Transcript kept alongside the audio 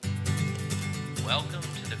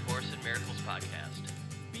podcast.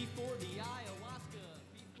 Before the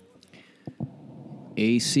ayahuasca.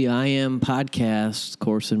 ACIM podcast,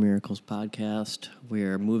 Course in Miracles podcast.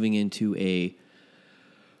 We're moving into a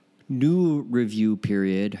new review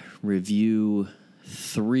period, review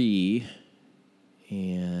 3,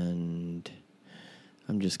 and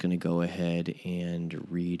I'm just going to go ahead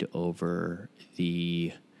and read over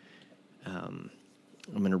the, I'm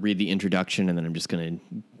going to read the introduction, and then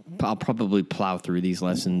I'll probably plow through these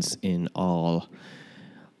lessons in all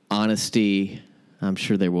honesty. I'm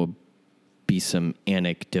sure there will be some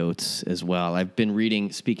anecdotes as well. I've been reading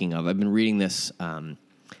this, I've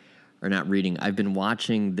been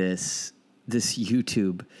watching this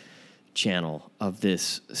YouTube channel of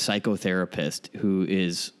this psychotherapist who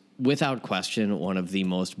is, without question, one of the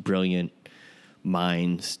most brilliant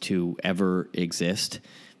minds to ever exist.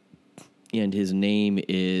 And his name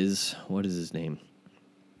is, what is his name?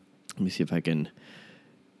 Let me see if I can.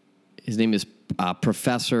 His name is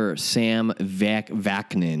Professor Sam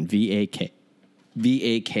Vaknin, Vaknin.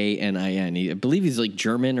 I believe he's like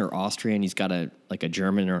German or Austrian. He's got a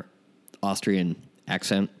German or Austrian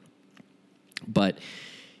accent, but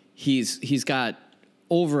he's got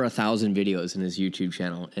over 1,000 videos in his YouTube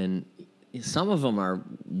channel, and some of them are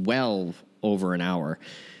well over an hour.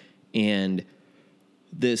 And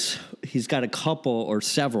he's got a couple or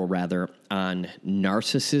several rather on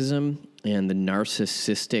narcissism and the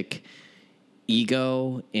narcissistic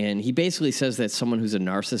ego. And he basically says that someone who's a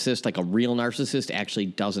narcissist, like a real narcissist, actually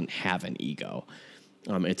doesn't have an ego.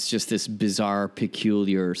 It's just this bizarre,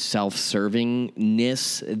 peculiar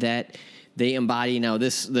self-servingness that they embody. Now,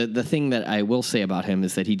 the thing that I will say about him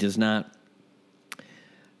is that he does not.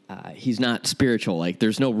 He's not spiritual. Like,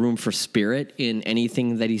 there's no room for spirit in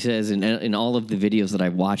anything that he says. In all of the videos that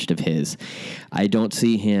I've watched of his, I don't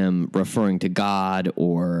see him referring to God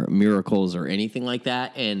or miracles or anything like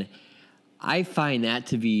that. And I find that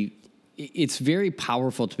to be, it's very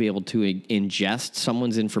powerful to be able to ingest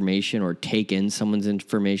someone's information or take in someone's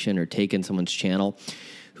information or take in someone's channel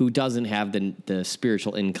who doesn't have the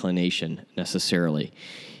spiritual inclination necessarily.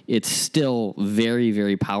 It's still very,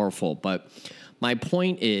 very powerful. But my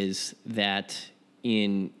point is that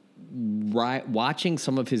in watching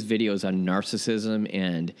some of his videos on narcissism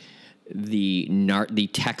and the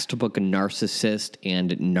textbook narcissist and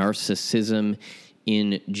narcissism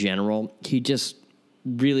in general, he just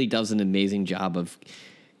really does an amazing job of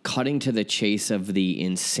cutting to the chase of the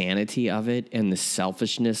insanity of it and the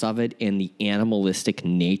selfishness of it and the animalistic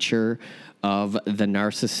nature of the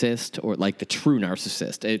narcissist, or like the true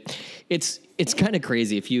narcissist. It's kind of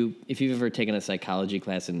crazy. If you've ever taken a psychology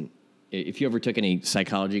class, and if you ever took any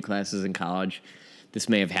psychology classes in college, this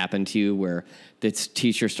may have happened to you, where this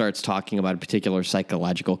teacher starts talking about a particular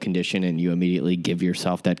psychological condition and you immediately give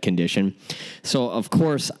yourself that condition. So, of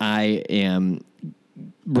course, I am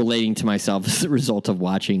relating to myself as a result of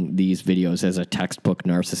watching these videos as a textbook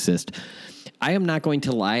narcissist. I am not going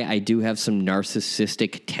to lie. I do have some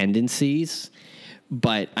narcissistic tendencies,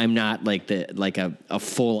 but I'm not a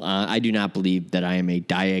full on. I do not believe that I am a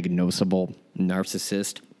diagnosable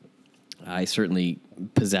narcissist. I certainly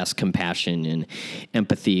possess compassion and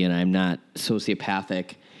empathy, and I'm not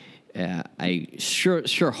sociopathic. I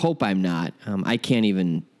sure hope I'm not. I can't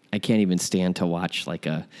even stand to watch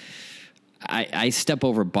I step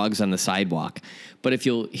over bugs on the sidewalk. But if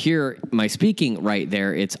you'll hear my speaking right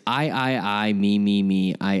there, it's I,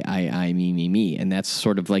 me, I, me. And that's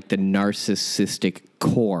sort of like the narcissistic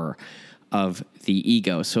core of the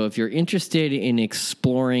ego. So if you're interested in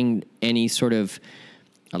exploring any sort of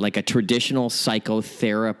like a traditional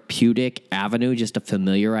psychotherapeutic avenue, just to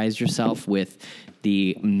familiarize yourself with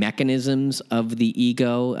the mechanisms of the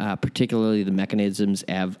ego, particularly the mechanisms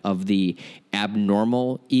of the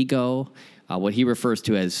abnormal ego, what he refers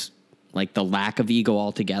to as like the lack of ego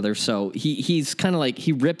altogether. So he's kind of like,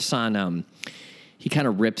 he kind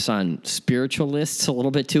of rips on spiritualists a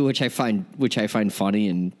little bit too, which I find funny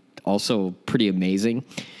and also pretty amazing,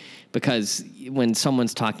 because when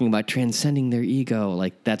someone's talking about transcending their ego,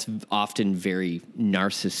 like that's often very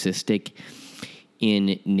narcissistic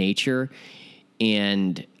in nature.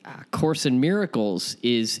 And Course in Miracles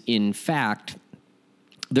is, in fact,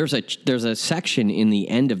 there's a section in the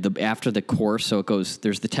end of after the course. So it goes,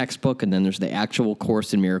 there's the textbook, and then there's the actual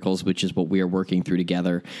Course in Miracles, which is what we are working through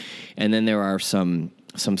together. And then there are some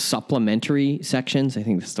supplementary sections. I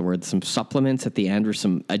think that's the word. Some supplements at the end, or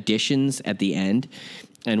some additions at the end.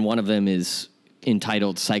 And one of them is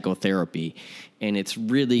entitled Psychotherapy. And it's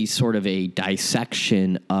really sort of a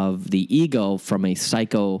dissection of the ego from a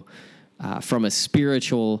spiritual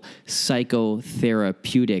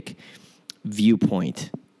psychotherapeutic viewpoint.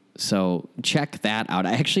 So check that out.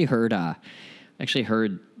 I actually heard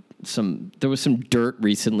there was some dirt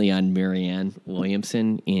recently on Marianne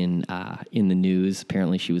Williamson in the news.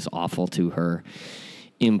 Apparently, she was awful to her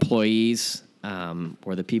employees,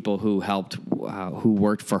 or the people who helped, who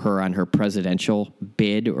worked for her on her presidential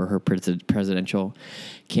bid or her presidential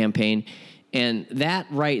campaign. And that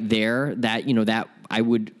right there, that that I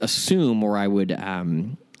would assume, or I would,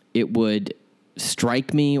 it would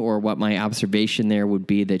strike me, or what my observation there would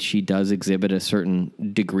be, that she does exhibit a certain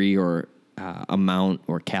degree or amount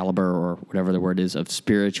or caliber, or whatever the word is, of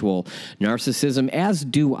spiritual narcissism, as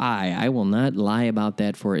do I. I will not lie about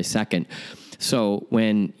that for a second. So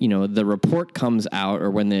when, the report comes out, or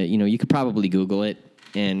when you could probably Google it,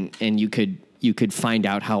 and you could find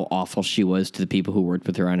out how awful she was to the people who worked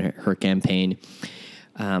with her on her campaign.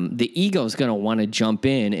 The ego is going to want to jump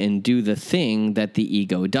in and do the thing that the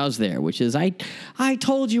ego does there, which is, I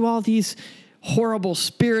told you all these horrible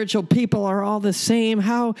spiritual people are all the same.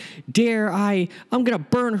 How dare I'm going to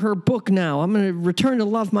burn her book now. I'm going to return to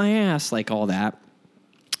love my ass, like all that.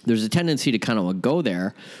 There's a tendency to kind of go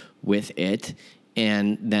there with it.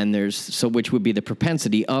 And then which would be the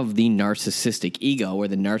propensity of the narcissistic ego, or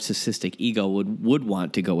the narcissistic ego would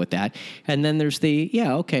want to go with that. And then there's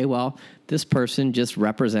this person just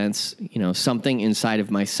represents, something inside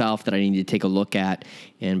of myself that I need to take a look at.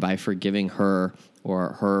 And by forgiving her, or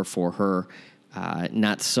her for her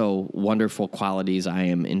not so wonderful qualities, I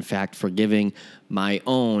am in fact forgiving my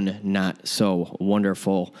own not so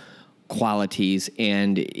wonderful qualities,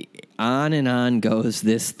 and on goes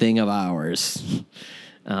this thing of ours.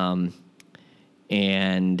 And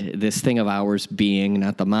this thing of ours being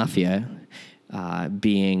not the mafia,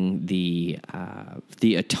 being the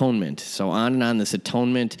atonement. So on and on this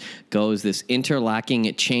atonement goes, this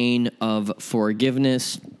interlocking chain of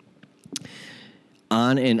forgiveness.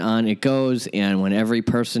 On and on it goes, and when every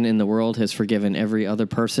person in the world has forgiven every other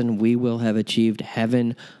person, we will have achieved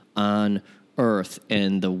heaven on earth.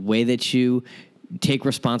 And the way that you take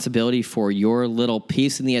responsibility for your little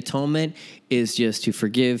piece in the atonement is just to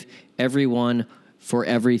forgive everyone for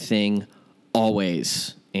everything,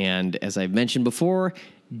 always. And as I've mentioned before,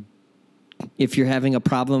 if you're having a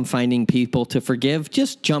problem finding people to forgive,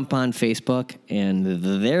 just jump on Facebook, and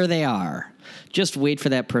there they are. Just wait for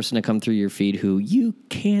that person to come through your feed who you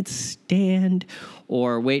can't stand,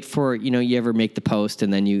 or wait for, you ever make the post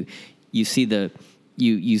and then you see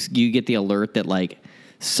you get the alert that like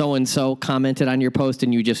so-and-so commented on your post,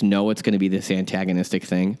 and you just know it's going to be this antagonistic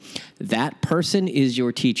thing. That person is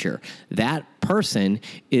your teacher. That person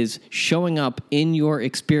is showing up in your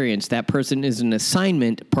experience. That person is an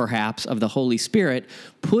assignment, perhaps, of the Holy Spirit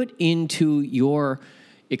put into your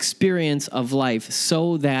experience of life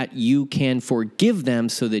so that you can forgive them,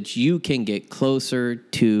 so that you can get closer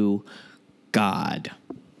to God.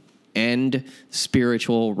 End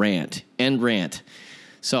spiritual rant. End rant.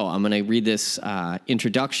 So I'm going to read this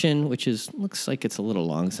introduction, which looks like it's a little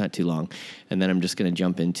long. It's not too long. And then I'm just going to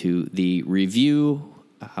jump into the review,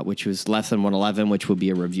 which was lesson 111, which will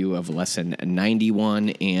be a review of lesson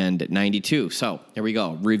 91 and 92. So here we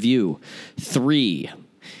go. Review 3.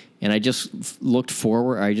 And I just looked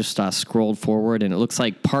forward. I just scrolled forward, and it looks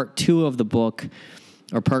like part 2 of the book,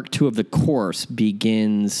 or part 2 of the course,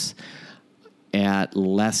 begins at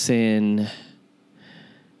lesson,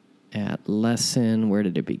 where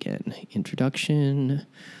did it begin? Introduction.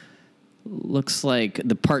 Looks like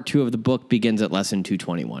the part 2 of the book begins at lesson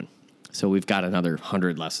 221. So we've got another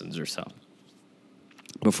 100 lessons or so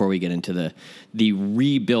before we get into the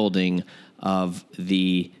rebuilding of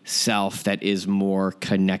the self that is more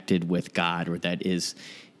connected with God, or that is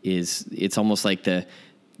it's almost like the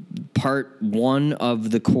part 1 of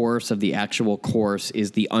the course, of the actual course, is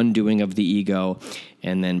the undoing of the ego,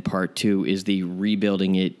 and then part 2 is the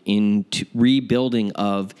rebuilding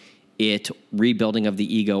of the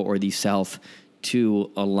ego or the self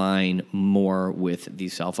to align more with the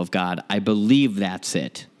self of God. I believe that's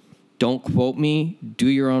it. Don't quote me. Do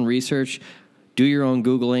your own research. Do your own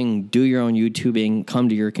Googling. Do your own YouTubing. Come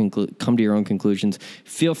to your own conclusions.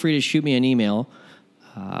 Feel free to shoot me an email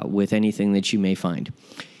with anything that you may find.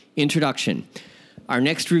 Introduction. Our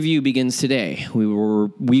next review begins today. We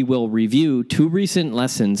will review 2 recent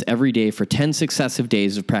lessons every day for 10 successive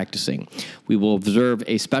days of practicing. We will observe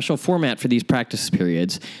a special format for these practice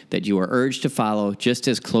periods that you are urged to follow just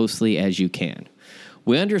as closely as you can.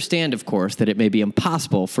 We understand, of course, that it may be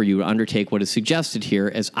impossible for you to undertake what is suggested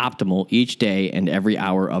here as optimal each day and every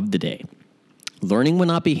hour of the day. Learning will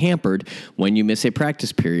not be hampered when you miss a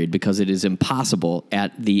practice period because it is impossible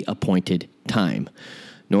at the appointed time.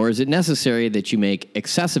 nor is it necessary that you make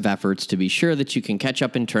excessive efforts to be sure that you can catch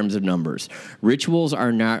up in terms of numbers. Rituals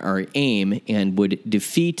are not our aim and would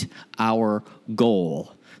defeat our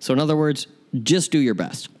goal. So in other words, just do your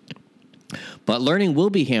best. But learning will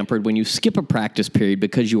be hampered when you skip a practice period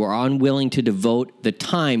because you are unwilling to devote the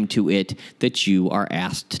time to it that you are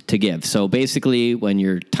asked to give. So basically, when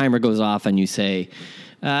your timer goes off and you say,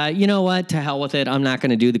 you know what, to hell with it, I'm not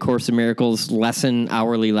going to do the Course in Miracles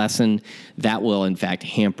hourly lesson, that will, in fact,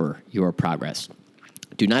 hamper your progress.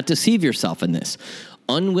 Do not deceive yourself in this.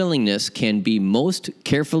 Unwillingness can be most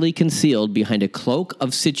carefully concealed behind a cloak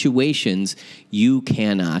of situations you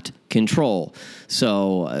cannot control.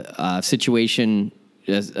 So a situation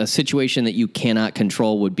that you cannot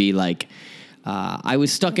control would be like, I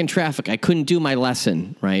was stuck in traffic. I couldn't do my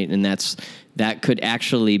lesson, right? And that could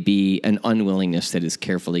actually be an unwillingness that is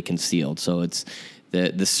carefully concealed. So it's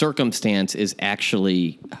the circumstance is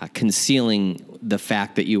actually concealing the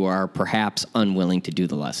fact that you are perhaps unwilling to do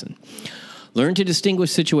the lesson. Learn to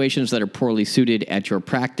distinguish situations that are poorly suited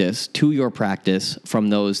to your practice from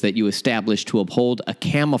those that you establish to uphold a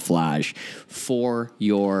camouflage for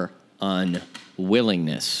your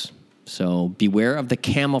unwillingness. So beware of the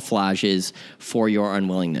camouflages for your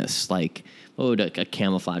unwillingness. Like, what would a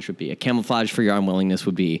camouflage would be? A camouflage for your unwillingness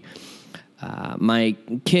would be, I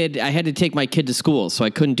had to take my kid to school, so I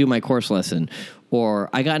couldn't do my course lesson. Or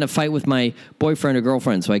I got in a fight with my boyfriend or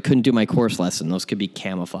girlfriend, so I couldn't do my course lesson. Those could be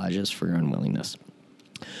camouflages for your unwillingness.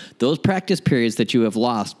 Those practice periods that you have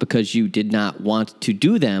lost because you did not want to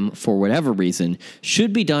do them for whatever reason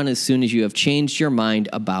should be done as soon as you have changed your mind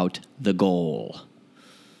about the goal.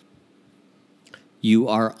 You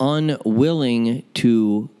are unwilling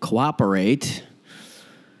to cooperate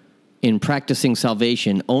in practicing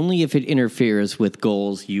salvation only if it interferes with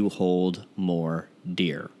goals you hold more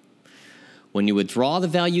dear. When you withdraw the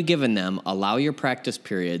value given them, allow your practice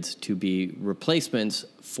periods to be replacements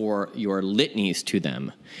for your litanies to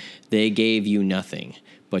them. They gave you nothing,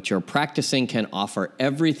 but your practicing can offer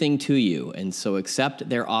everything to you, and so accept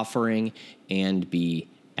their offering and be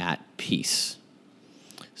at peace.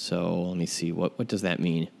 So let me see, what does that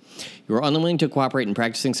mean? You are unwilling to cooperate in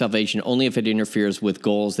practicing salvation only if it interferes with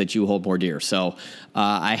goals that you hold more dear. So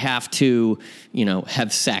I have to,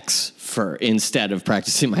 have sex instead of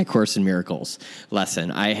practicing my Course in Miracles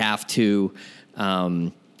lesson. I have to,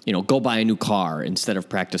 go buy a new car instead of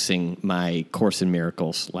practicing my Course in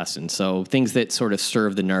Miracles lesson. So things that sort of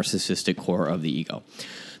serve the narcissistic core of the ego.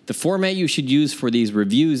 The format you should use for these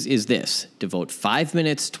reviews is this: devote 5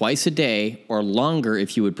 minutes twice a day, or longer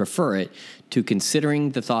if you would prefer it, to considering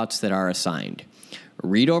the thoughts that are assigned.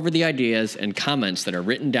 Read over the ideas and comments that are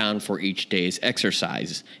written down for each day's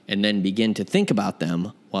exercise, and then begin to think about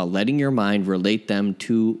them while letting your mind relate them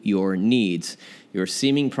to your needs, your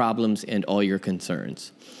seeming problems, and all your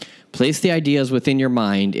concerns. Place the ideas within your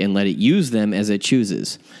mind and let it use them as it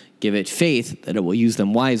chooses. Give it faith that it will use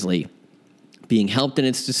them wisely, being helped in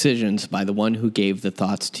its decisions by the one who gave the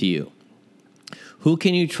thoughts to you. Who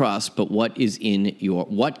can you trust but what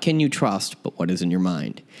can you trust but what is in your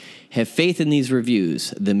mind? Have faith in these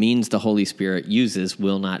reviews. The means the Holy Spirit uses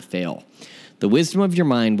will not fail. The wisdom of your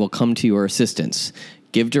mind will come to your assistance.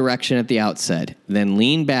 Give direction at the outset, then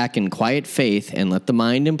lean back in quiet faith and let the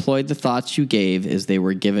mind employ the thoughts you gave as they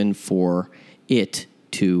were given for it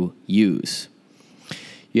to use.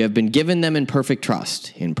 You have been given them in perfect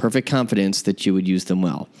trust, in perfect confidence that you would use them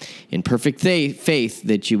well, in perfect faith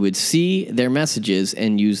that you would see their messages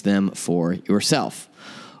and use them for yourself.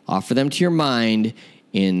 Offer them to your mind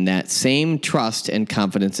in that same trust and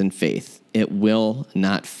confidence and faith. It will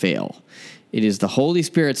not fail. It is the Holy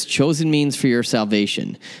Spirit's chosen means for your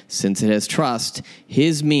salvation. Since it has trust,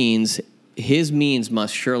 His means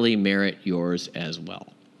must surely merit yours as well.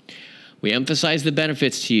 We emphasize the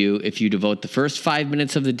benefits to you if you devote the first 5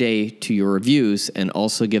 minutes of the day to your reviews and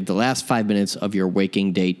also give the last 5 minutes of your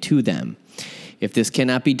waking day to them. If this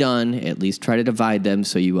cannot be done, at least try to divide them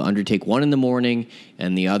so you will undertake one in the morning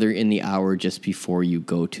and the other in the hour just before you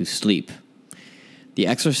go to sleep. The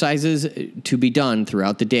exercises to be done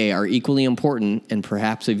throughout the day are equally important and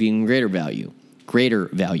perhaps of even greater value.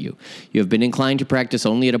 You have been inclined to practice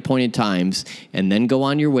only at appointed times and then go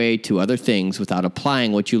on your way to other things without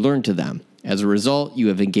applying what you learned to them. As a result, you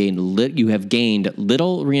have gained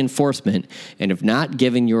little reinforcement and have not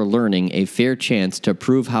given your learning a fair chance to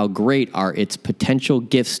prove how great are its potential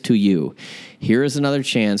gifts to you. Here is another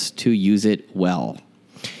chance to use it well.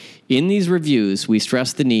 In these reviews, we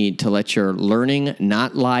stress the need to let your learning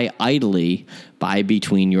not lie idly by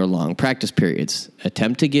between your long practice periods.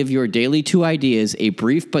 Attempt to give your daily 2 ideas a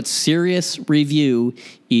brief but serious review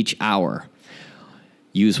each hour.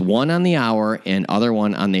 Use one on the hour and other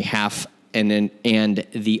one on the half, and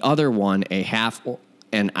the other one a half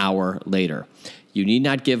an hour later. You need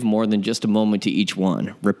not give more than just a moment to each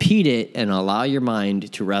one. Repeat it and allow your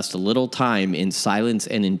mind to rest a little time in silence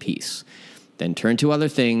and in peace. Then turn to other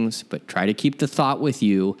things, but try to keep the thought with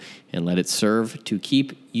you and let it serve to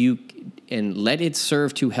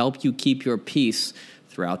help you keep your peace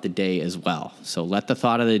throughout the day as well. So let the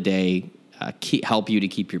thought of the day help you to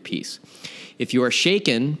keep your peace. If you are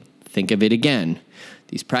shaken, think of it again.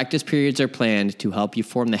 These practice periods are planned to help you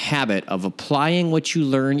form the habit of applying what you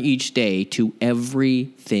learn each day to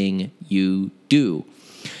everything you do.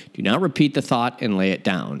 Do not repeat the thought and lay it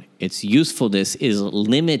down. Its usefulness is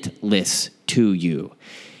limitless to you,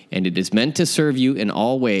 and it is meant to serve you in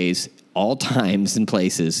all ways, all times and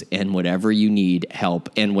places, and whenever you need help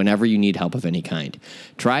of any kind.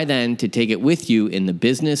 Try then to take it with you in the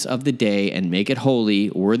business of the day and make it holy,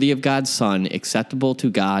 worthy of God's Son, acceptable to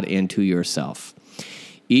God and to yourself.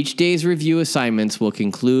 Each day's review assignments will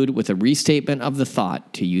conclude with a restatement of the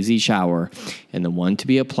thought to use each hour and the one to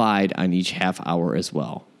be applied on each half hour as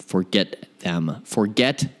well. Forget them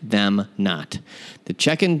not.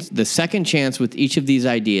 The second chance with each of these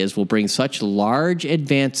ideas will bring such large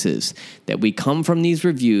advances that we come from these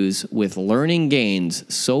reviews with learning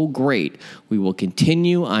gains so great we will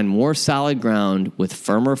continue on more solid ground with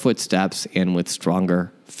firmer footsteps and with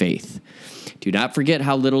stronger faith. Do not forget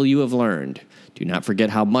how little you have learned. Do not forget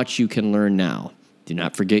how much you can learn now. Do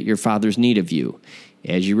not forget your Father's need of you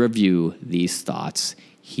as you review these thoughts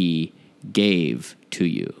he gave to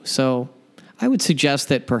you. So I would suggest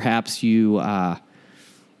that perhaps you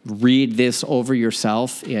read this over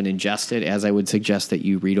yourself and ingest it, as I would suggest that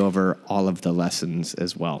you read over all of the lessons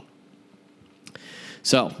as well.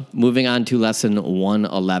 So moving on to lesson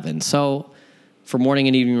 111. So for morning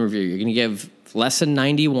and evening review, you're going to give lesson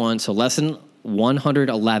 91. So lesson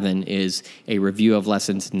 111 is a review of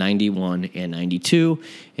lessons 91 and 92,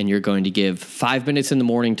 and you're going to give 5 minutes in the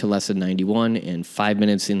morning to lesson 91 and 5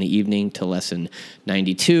 minutes in the evening to lesson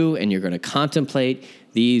 92, and you're going to contemplate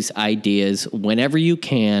these ideas whenever you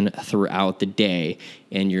can throughout the day,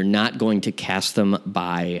 and you're not going to cast them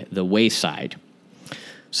by the wayside.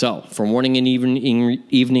 So, for morning and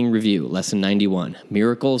evening review, lesson 91,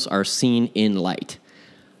 miracles are seen in light.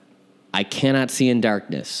 I cannot see in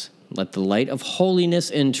darkness. Let the light of holiness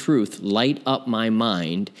and truth light up my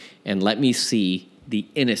mind and let me see the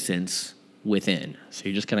innocence within. So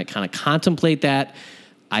you're just going to kind of contemplate that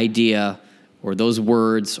idea or those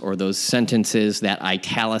words or those sentences, that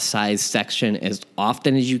italicized section, as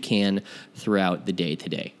often as you can throughout the day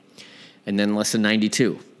today. And then lesson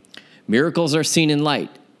 92. Miracles are seen in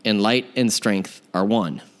light, and light and strength are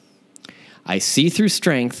one. I see through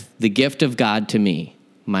strength the gift of God to me.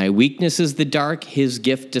 My weakness is the dark his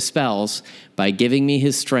gift dispels by giving me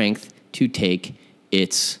his strength to take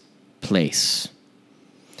its place.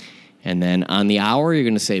 And then on the hour, you're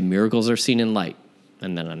going to say miracles are seen in light.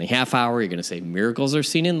 And then on the half hour, you're going to say miracles are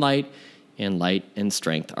seen in light and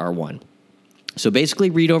strength are one. So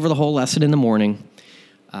basically read over the whole lesson in the morning.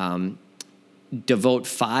 Devote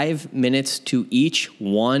 5 minutes to each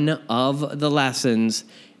one of the lessons,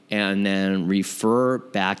 and then refer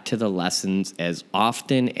back to the lessons as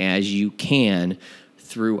often as you can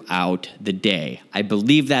throughout the day. I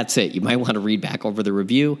believe that's it. You might want to read back over the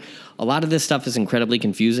review. A lot of this stuff is incredibly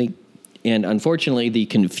confusing, and unfortunately, the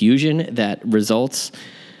confusion that results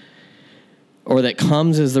or that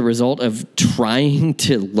comes as the result of trying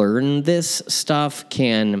to learn this stuff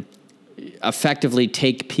can effectively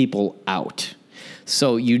take people out.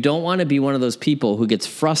 So you don't want to be one of those people who gets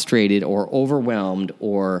frustrated or overwhelmed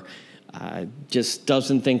or just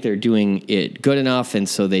doesn't think they're doing it good enough, and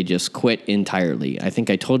so they just quit entirely. I think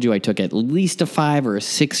I told you I took at least a 5 or a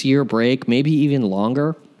 6 year break, maybe even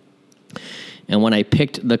longer. And when I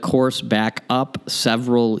picked the course back up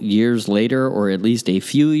several years later, or at least a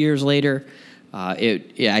few years later,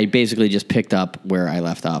 I basically just picked up where I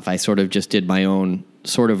left off. I sort of just did my own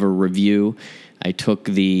sort of a review. I took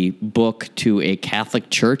the book to a Catholic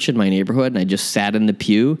church in my neighborhood, and I just sat in the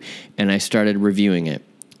pew, and I started reviewing it.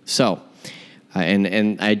 So,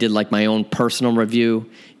 and I did like my own personal review,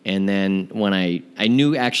 and then when I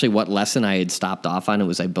knew actually what lesson I had stopped off on, it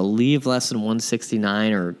was, I believe, lesson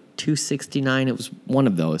 169 or 269. It was one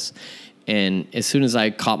of those. And as soon as I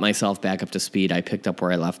caught myself back up to speed, I picked up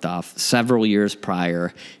where I left off several years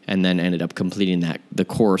prior, and then ended up completing the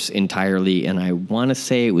course entirely. And I want to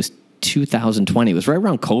say it was 2020. It was right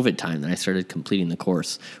around COVID time that I started completing the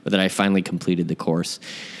course, or that I finally completed the course.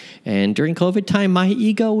 And during COVID time, my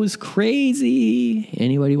ego was crazy.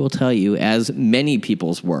 Anybody will tell you, as many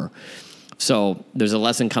people's were. So there's a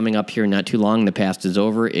lesson coming up here not too long. The past is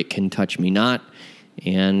over. It can touch me not.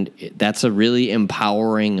 And that's a really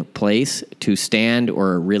empowering place to stand,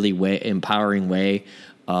 or a really empowering way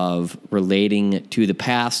of relating to the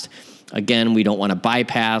past. Again, we don't want to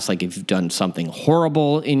bypass, like if you've done something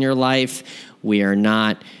horrible in your life, we're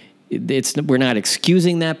not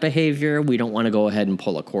excusing that behavior. We don't want to go ahead and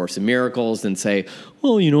pull a Course in Miracles and say,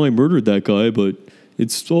 well, I murdered that guy, but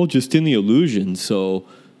it's all just in the illusion. So,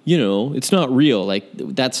 it's not real. Like,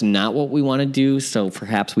 that's not what we want to do. So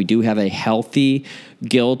perhaps we do have a healthy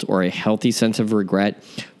guilt or a healthy sense of regret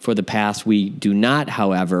for the past. We do not,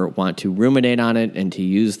 however, want to ruminate on it and to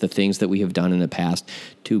use the things that we have done in the past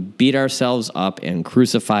to beat ourselves up and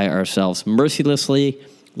crucify ourselves mercilessly,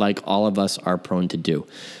 like all of us are prone to do.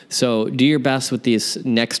 So do your best with this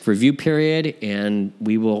next review period, and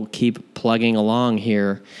we will keep plugging along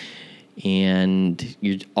here. And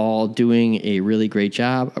you're all doing a really great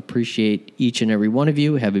job. Appreciate each and every one of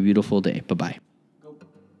you. Have a beautiful day. Bye-bye.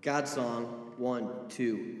 God song, 1,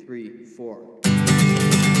 2, 3, 4.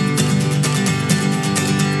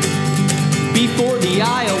 Before the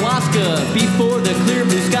ayahuasca, before the clear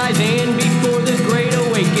blue skies, and before the great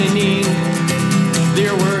awakening,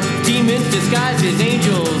 there were demons disguised as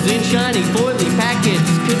angels in shiny foily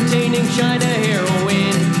packets containing China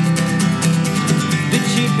heroin. The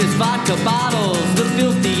cheapest vodka bottles, the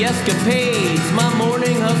filthy escapades, my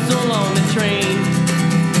morning hustle on the train.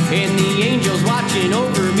 And the angels watching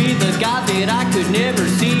over me, the God that I could never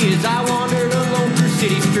see as I wandered alone through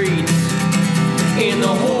city streets. And the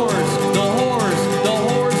whores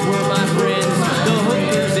were my friends. The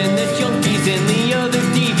hookers and the junkies and the other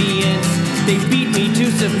deviants. They beat me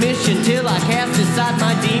to submission till I cast aside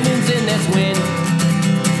my demons, and that's when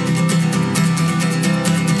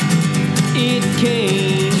it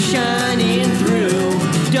came shining through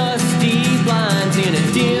dusty blinds in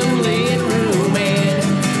a dim lit room, and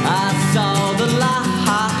I saw the light.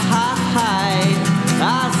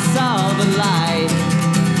 I saw the light.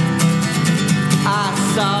 I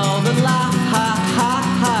saw the light.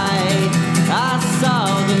 I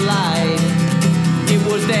saw the light. It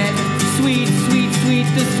was that sweet, sweet, sweet,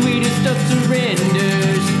 the sweetest of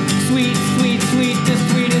surrenders. Sweet, sweet, sweet, the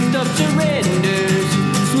sweetest of surrenders.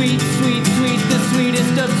 Sweet, sweet, sweet, the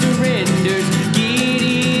sweetest of surrenders. Get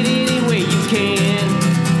it any way you can.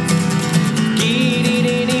 Get it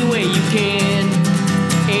any way you can.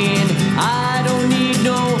 And I don't need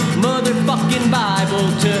no motherfucking Bible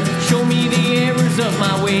to show me the errors of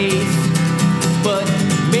my ways. But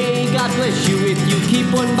may God bless you if you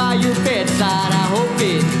keep one by your bedside. I hope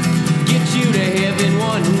it gets you to heaven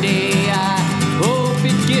one day.